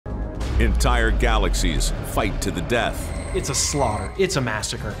Entire galaxies fight to the death. It's a slaughter. It's a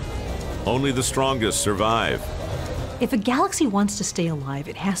massacre. Only the strongest survive. If a galaxy wants to stay alive,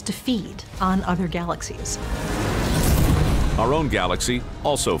 it has to feed on other galaxies. Our own galaxy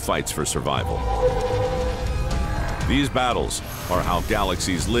also fights for survival. These battles are how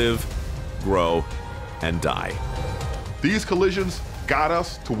galaxies live, grow, and die. These collisions got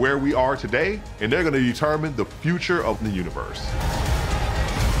us to where we are today, and they're going to determine the future of the universe.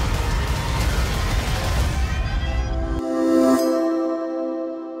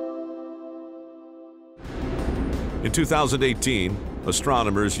 In 2018,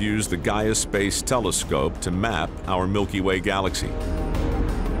 astronomers used the Gaia Space Telescope to map our Milky Way galaxy.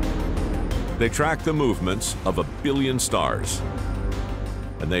 They tracked the movements of 1 billion stars,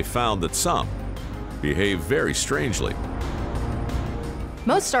 and they found that some behave very strangely.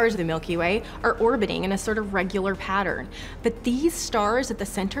 Most stars of the Milky Way are orbiting in a sort of regular pattern, but these stars at the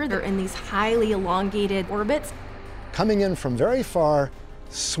center, they're in these highly elongated orbits. Coming in from very far,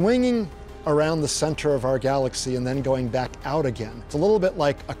 swinging around the center of our galaxy and then going back out again. It's a little bit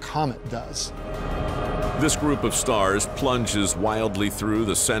like a comet does. This group of stars plunges wildly through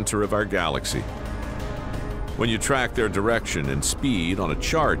the center of our galaxy. When you track their direction and speed on a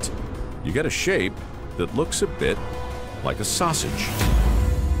chart, you get a shape that looks a bit like a sausage.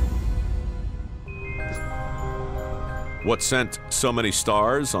 What sent so many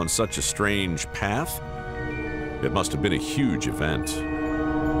stars on such a strange path? It must have been a huge event.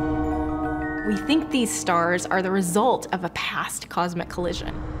 We think these stars are the result of a past cosmic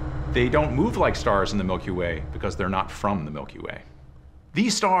collision. They don't move like stars in the Milky Way because they're not from the Milky Way.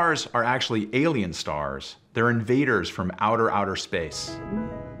 These stars are actually alien stars. They're invaders from outer space.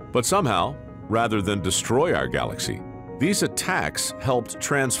 But somehow, rather than destroy our galaxy, these attacks helped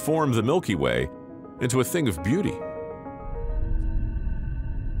transform the Milky Way into a thing of beauty.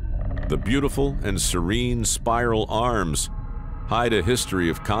 The beautiful and serene spiral arms hide a history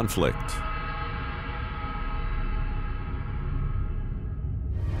of conflict.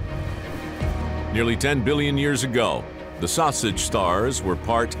 Nearly 10 billion years ago, the sausage stars were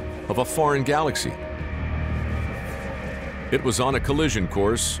part of a foreign galaxy. It was on a collision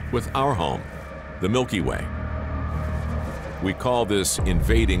course with our home, the Milky Way. We call this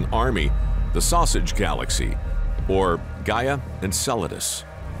invading army the Sausage Galaxy, or Gaia Enceladus.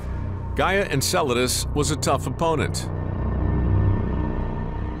 Gaia Enceladus was a tough opponent,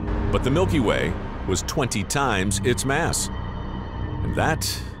 but the Milky Way was 20 times its mass, and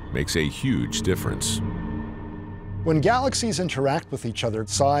that makes a huge difference. When galaxies interact with each other,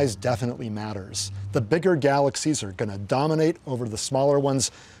 size definitely matters. The bigger galaxies are going to dominate over the smaller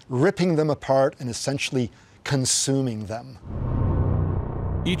ones, ripping them apart and essentially consuming them.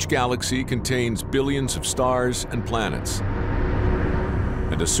 Each galaxy contains billions of stars and planets,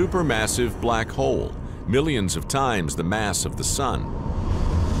 and a supermassive black hole, millions of times the mass of the Sun.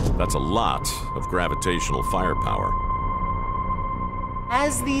 That's a lot of gravitational firepower.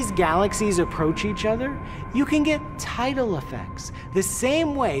 As these galaxies approach each other, you can get tidal effects. The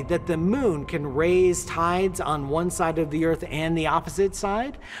same way that the moon can raise tides on one side of the Earth and the opposite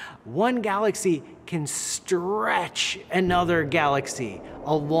side, one galaxy can stretch another galaxy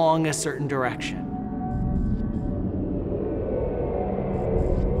along a certain direction.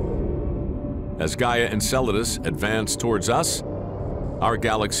 As Gaia Enceladus advanced towards us, our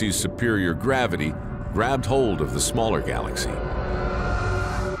galaxy's superior gravity grabbed hold of the smaller galaxy.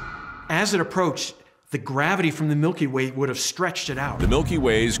 As it approached, the gravity from the Milky Way would have stretched it out. The Milky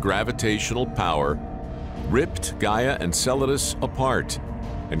Way's gravitational power ripped Gaia Enceladus apart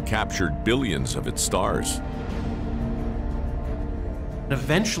and captured billions of its stars.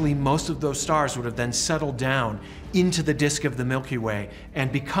 Eventually, most of those stars would have then settled down into the disk of the Milky Way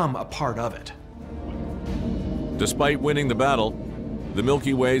and become a part of it. Despite winning the battle, the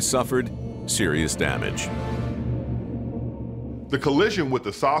Milky Way suffered serious damage. The collision with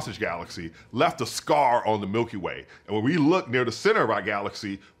the Sausage Galaxy left a scar on the Milky Way. And when we look near the center of our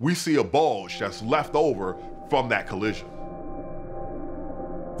galaxy, we see a bulge that's left over from that collision.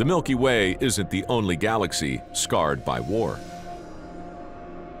 The Milky Way isn't the only galaxy scarred by war.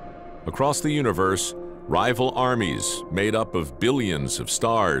 Across the universe, rival armies made up of billions of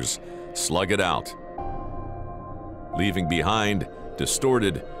stars slug it out, leaving behind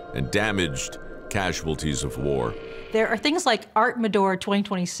distorted and damaged casualties of war. There are things like Artmidor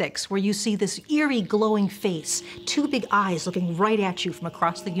 2026, where you see this eerie glowing face, two big eyes looking right at you from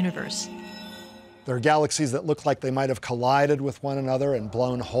across the universe. There are galaxies that look like they might have collided with one another and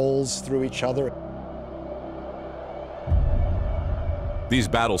blown holes through each other. These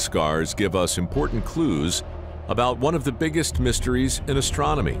battle scars give us important clues about one of the biggest mysteries in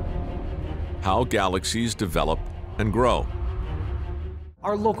astronomy. how galaxies develop and grow.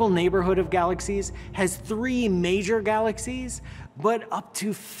 Our local neighborhood of galaxies has 3 major galaxies, but up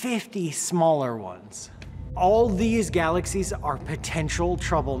to 50 smaller ones. All these galaxies are potential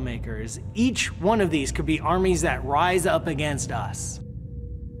troublemakers. Each one of these could be armies that rise up against us.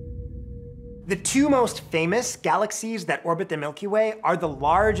 The 2 most famous galaxies that orbit the Milky Way are the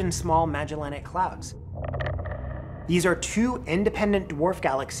Large and Small Magellanic Clouds. These are 2 independent dwarf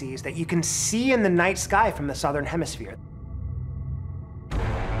galaxies that you can see in the night sky from the southern hemisphere.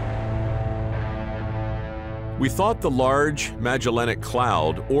 We thought the Large Magellanic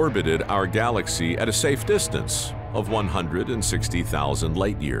Cloud orbited our galaxy at a safe distance of 160,000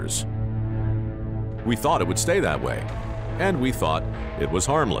 light-years. We thought it would stay that way, and we thought it was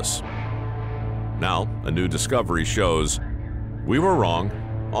harmless. Now, a new discovery shows we were wrong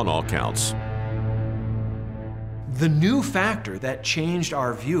on all counts. The new factor that changed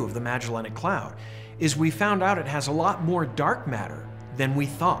our view of the Magellanic Cloud is we found out it has a lot more dark matter than we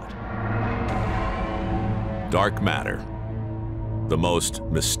thought. Dark matter, the most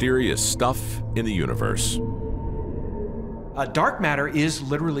mysterious stuff in the universe. Dark matter is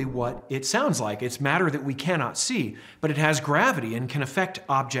literally what it sounds like. It's matter that we cannot see, but it has gravity and can affect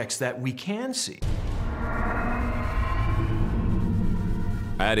objects that we can see.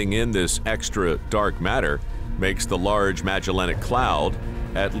 Adding in this extra dark matter makes the Large Magellanic Cloud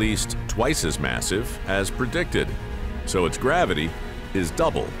at least twice as massive as predicted, so its gravity is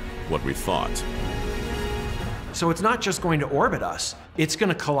double what we thought. So it's not just going to orbit us, it's going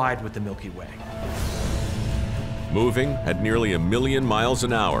to collide with the Milky Way. Moving at nearly 1 million miles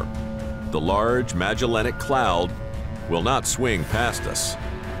an hour, the Large Magellanic Cloud will not swing past us.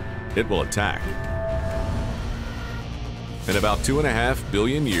 It will attack. In about 2.5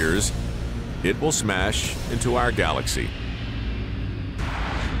 billion years, it will smash into our galaxy.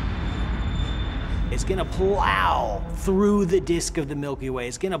 It's gonna plow through the disk of the Milky Way.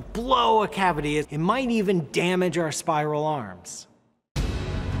 It's gonna blow a cavity. It might even damage our spiral arms.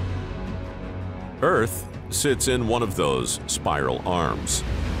 Earth sits in one of those spiral arms.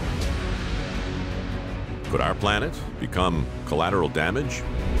 Could our planet become collateral damage?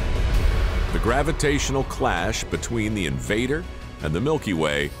 The gravitational clash between the invader and the Milky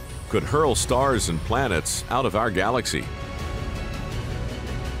Way could hurl stars and planets out of our galaxy.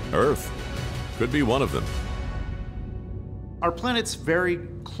 Earth could be one of them. Our planet's very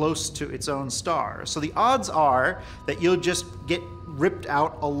close to its own star, so the odds are that you'll just get ripped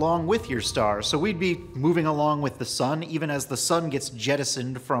out along with your star. So we'd be moving along with the sun, even as the sun gets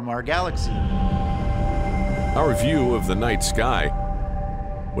jettisoned from our galaxy. Our view of the night sky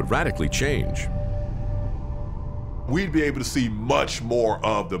would radically change. We'd be able to see much more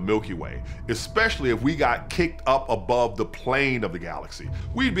of the Milky Way, especially if we got kicked up above the plane of the galaxy.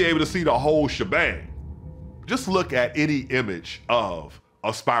 We'd be able to see the whole shebang. Just look at any image of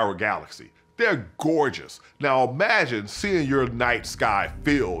a spiral galaxy. They're gorgeous. Now imagine seeing your night sky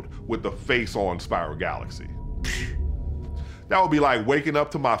filled with the face-on spiral galaxy. That would be like waking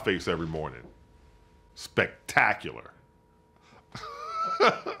up to my face every morning. Spectacular.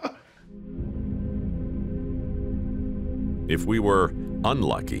 If we were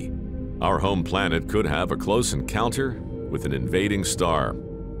unlucky, our home planet could have a close encounter with an invading star.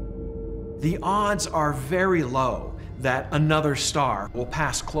 The odds are very low that another star will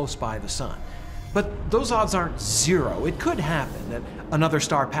pass close by the sun. But those odds aren't zero. It could happen that another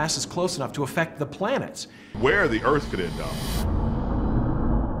star passes close enough to affect the planets. Where the Earth could end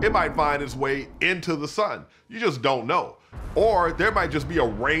up. It might find its way into the sun. You just don't know. Or there might just be a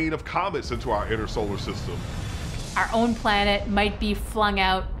rain of comets into our inner solar system. Our own planet might be flung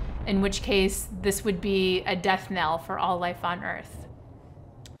out, in which case this would be a death knell for all life on Earth.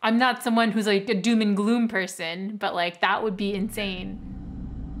 I'm not someone who's like a doom and gloom person, but like that would be insane.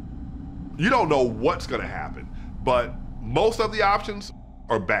 You don't know what's gonna happen, but most of the options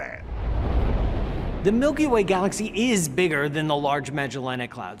are bad. The Milky Way galaxy is bigger than the Large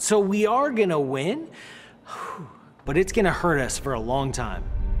Magellanic Cloud, so we are gonna win, but it's gonna hurt us for a long time.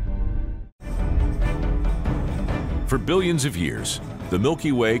 For billions of years, the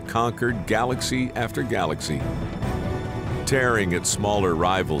Milky Way conquered galaxy after galaxy, tearing its smaller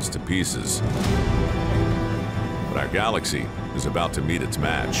rivals to pieces. But our galaxy is about to meet its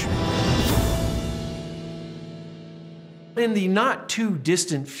match. In the not too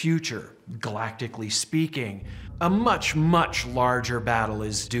distant future, galactically speaking, a much, much larger battle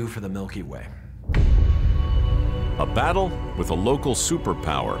is due for the Milky Way. A battle with a local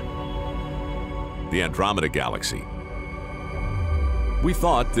superpower, the Andromeda Galaxy. We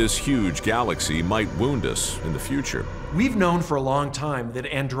thought this huge galaxy might wound us in the future, We've known for a long time that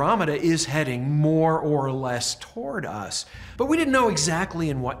Andromeda is heading more or less toward us, but we didn't know exactly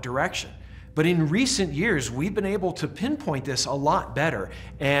in what direction. But in recent years, we've been able to pinpoint this a lot better,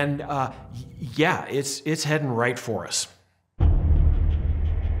 and yeah, it's heading right for us.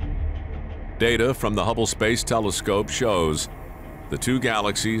 Data from the Hubble Space Telescope shows the two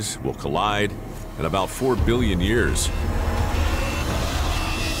galaxies will collide in about 4 billion years.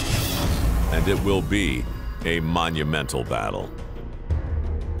 And it will be a monumental battle.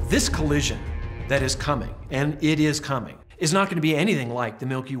 This collision that is coming, and it is coming, is not going to be anything like the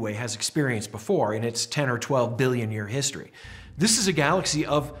Milky Way has experienced before in its 10 or 12 billion year history. This is a galaxy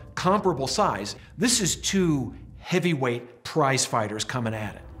of comparable size. This is two heavyweight prize fighters coming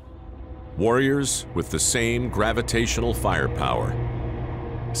at it. Warriors with the same gravitational firepower.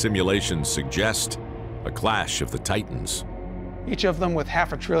 Simulations suggest a clash of the Titans. Each of them with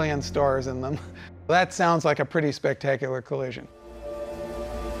 500 billion stars in them. That sounds like a pretty spectacular collision.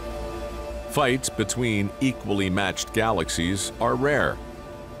 Fights between equally matched galaxies are rare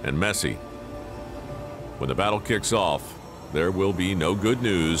and messy. When the battle kicks off, there will be no good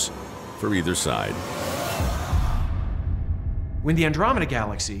news for either side. When the Andromeda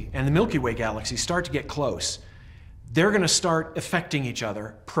Galaxy and the Milky Way Galaxy start to get close, they're going to start affecting each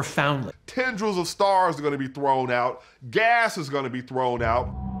other profoundly. Tendrils of stars are going to be thrown out. Gas is going to be thrown out.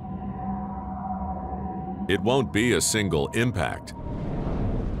 It won't be a single impact.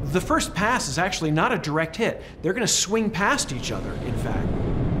 The first pass is actually not a direct hit. They're going to swing past each other, in fact.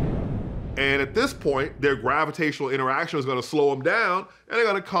 And at this point, their gravitational interaction is going to slow them down, and they're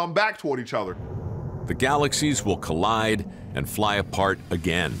going to come back toward each other. The galaxies will collide and fly apart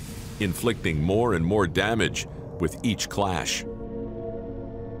again, inflicting more and more damage with each clash.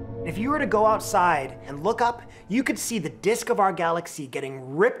 If you were to go outside and look up, you could see the disk of our galaxy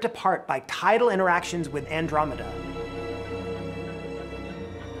getting ripped apart by tidal interactions with Andromeda.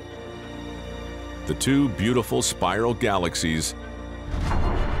 The two beautiful spiral galaxies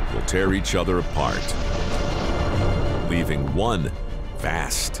will tear each other apart, leaving one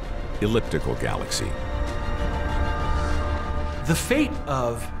vast elliptical galaxy. The fate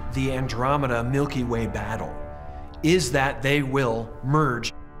of the Andromeda-Milky Way battle is that they will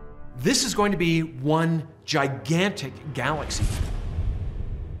merge. This is going to be one gigantic galaxy.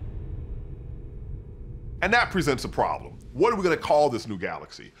 And that presents a problem. What are we going to call this new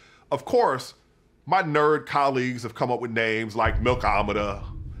galaxy? Of course, my nerd colleagues have come up with names like Milkomeda,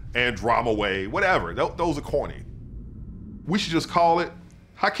 Andromeda, whatever. Those are corny. We should just call it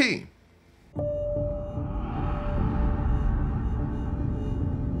Hakeem.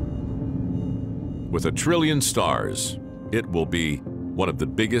 With 1 trillion stars, it will be one of the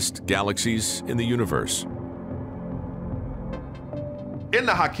biggest galaxies in the universe. In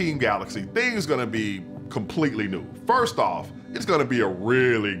the Hakeem galaxy, things are going to be completely new. First off, it's going to be a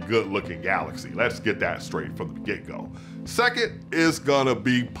really good-looking galaxy. Let's get that straight from the get-go. Second, it's going to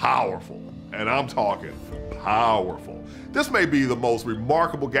be powerful, and I'm talking powerful. This may be the most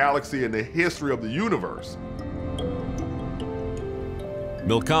remarkable galaxy in the history of the universe.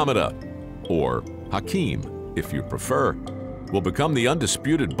 Milkomeda, or Hakeem, if you prefer, will become the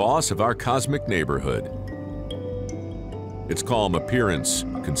undisputed boss of our cosmic neighborhood. Its calm appearance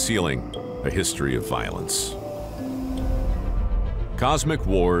concealing a history of violence. Cosmic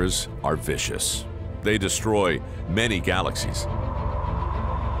wars are vicious. They destroy many galaxies.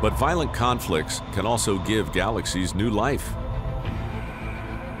 But violent conflicts can also give galaxies new life.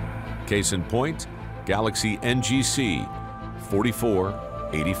 Case in point, galaxy NGC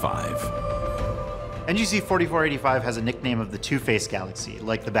 4485. NGC 4485 has a nickname of the Two-Face Galaxy,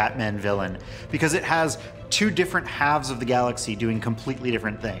 like the Batman villain, because it has two different halves of the galaxy doing completely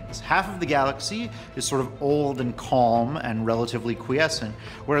different things. Half of the galaxy is sort of old and calm and relatively quiescent,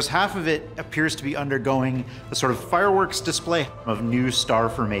 whereas half of it appears to be undergoing a sort of fireworks display of new star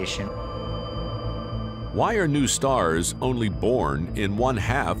formation. Why are new stars only born in one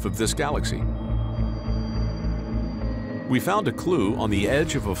half of this galaxy? We found a clue on the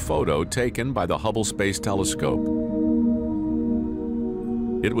edge of a photo taken by the Hubble Space Telescope.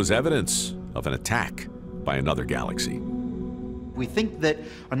 It was evidence of an attack by another galaxy. We think that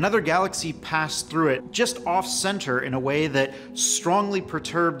another galaxy passed through it just off-center in a way that strongly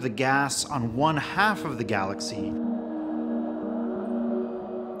perturbed the gas on one half of the galaxy.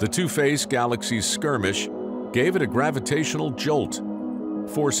 The Two-Face Galaxy's skirmish gave it a gravitational jolt,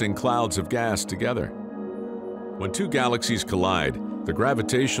 forcing clouds of gas together. When two galaxies collide, the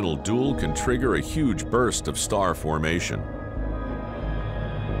gravitational duel can trigger a huge burst of star formation.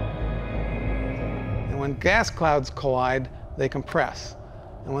 And when gas clouds collide, they compress.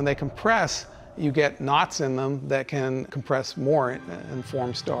 And when they compress, you get knots in them that can compress more and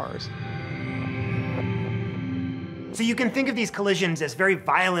form stars. So you can think of these collisions as very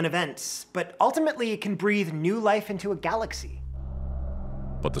violent events, but ultimately it can breathe new life into a galaxy.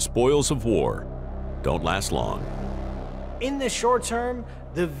 But the spoils of war don't last long. In the short term,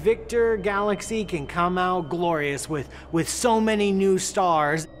 the victor galaxy can come out glorious with so many new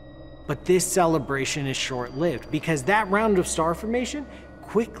stars. But this celebration is short-lived because that round of star formation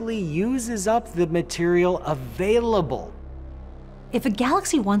quickly uses up the material available. If a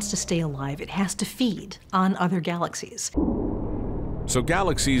galaxy wants to stay alive, it has to feed on other galaxies. So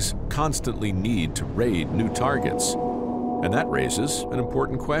galaxies constantly need to raid new targets. And that raises an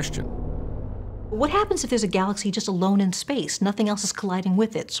important question. What happens if there's a galaxy just alone in space, nothing else is colliding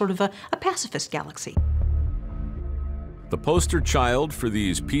with it, sort of a pacifist galaxy? The poster child for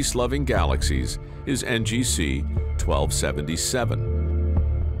these peace-loving galaxies is NGC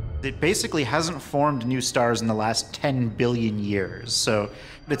 1277. It basically hasn't formed new stars in the last 10 billion years, so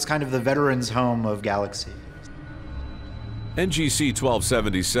it's kind of the veteran's home of galaxies. NGC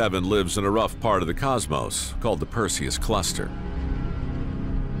 1277 lives in a rough part of the cosmos called the Perseus Cluster.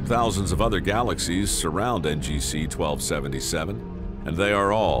 Thousands of other galaxies surround NGC 1277, and they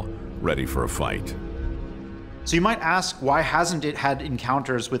are all ready for a fight. So you might ask, why hasn't it had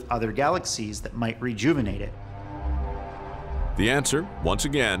encounters with other galaxies that might rejuvenate it? The answer, once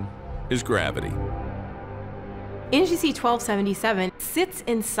again, is gravity. NGC 1277 sits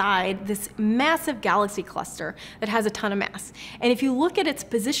inside this massive galaxy cluster that has a ton of mass. And if you look at its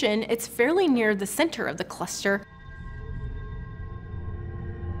position, it's fairly near the center of the cluster.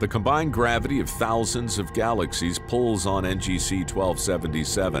 The combined gravity of thousands of galaxies pulls on NGC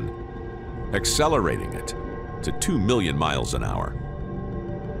 1277, accelerating it to 2 million miles an hour.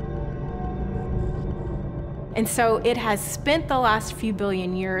 And so it has spent the last few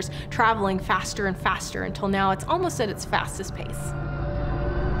billion years traveling faster and faster until now it's almost at its fastest pace.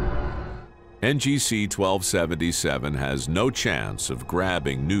 NGC 1277 has no chance of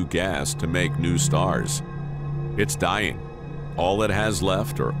grabbing new gas to make new stars. It's dying. All it has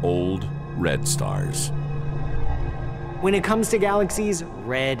left are old red stars. When it comes to galaxies,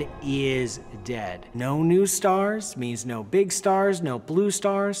 red is dead. No new stars means no big stars, no blue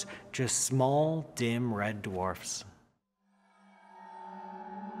stars, just small, dim red dwarfs.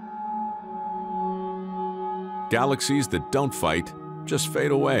 Galaxies that don't fight just fade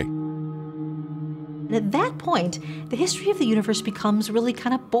away. And at that point, the history of the universe becomes really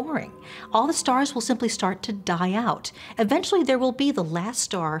kind of boring. All the stars will simply start to die out. Eventually, there will be the last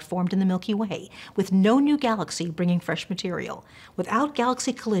star formed in the Milky Way, with no new galaxy bringing fresh material. Without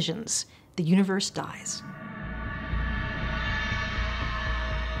galaxy collisions, the universe dies.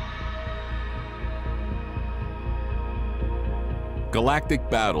 Galactic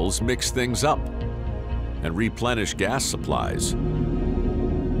battles mix things up and replenish gas supplies.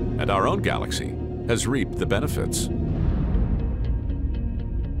 And our own galaxy has reaped the benefits.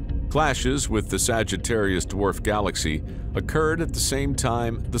 Clashes with the Sagittarius dwarf galaxy occurred at the same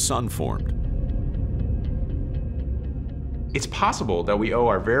time the Sun formed. It's possible that we owe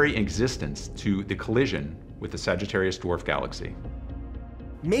our very existence to the collision with the Sagittarius dwarf galaxy.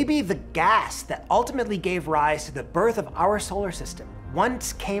 Maybe the gas that ultimately gave rise to the birth of our solar system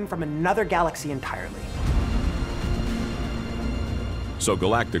once came from another galaxy entirely. So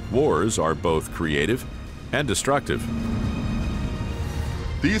galactic wars are both creative and destructive.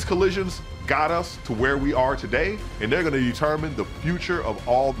 These collisions got us to where we are today, and they're going to determine the future of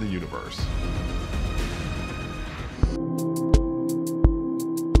all the universe.